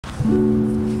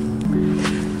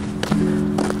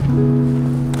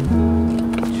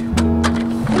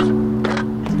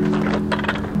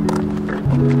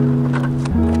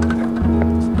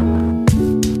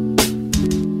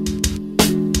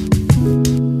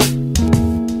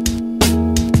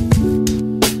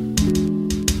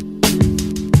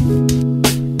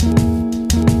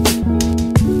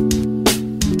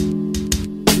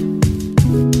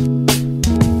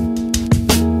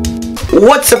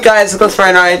What's up, guys? It's Galette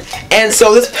Squad, and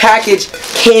so this package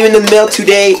came in the mail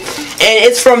today, and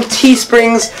it's from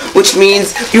Teesprings, which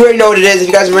means you already know what it is. If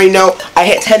you guys already know, I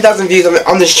hit 10,000 views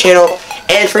on this channel,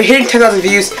 and for hitting 10,000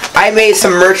 views, I made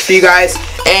some merch for you guys.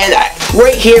 And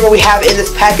right here, what we have in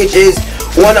this package is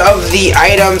one of the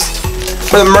items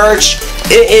for the merch.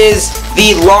 It is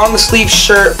the long sleeve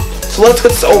shirt. So let's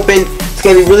get this open. It's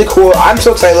gonna be really cool. I'm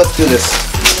so excited. Let's do this.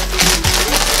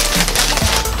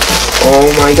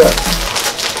 Oh my god.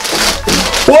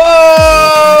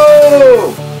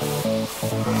 Whoa!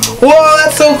 Whoa,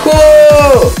 that's so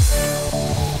cool!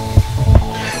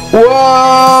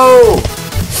 Whoa!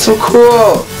 So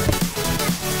cool!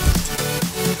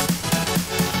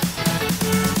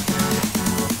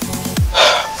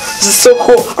 This is so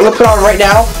cool. I'm gonna put it on right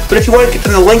now, but if you want to get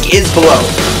them, the link is below.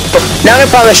 But now I'm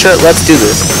gonna put on the shirt. Let's do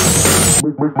this.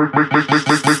 Make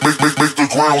the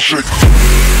ground shake.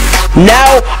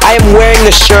 Now I am wearing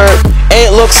the shirt, and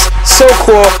it looks so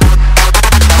cool.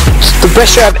 It's the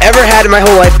best shirt I've ever had in my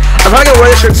whole life. I'm probably gonna wear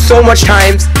this shirt so much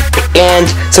times, and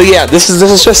so yeah, this is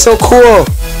just so cool.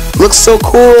 Looks so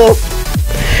cool.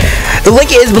 The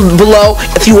link is below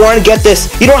if you want to get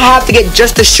this. You don't have to get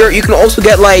just the shirt. You can also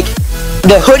get like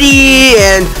the hoodie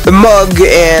and the mug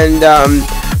and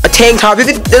a tank top. There's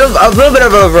a little bit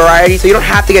of a variety, so you don't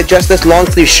have to get just this long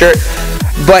sleeve shirt,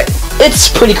 but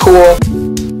it's pretty cool.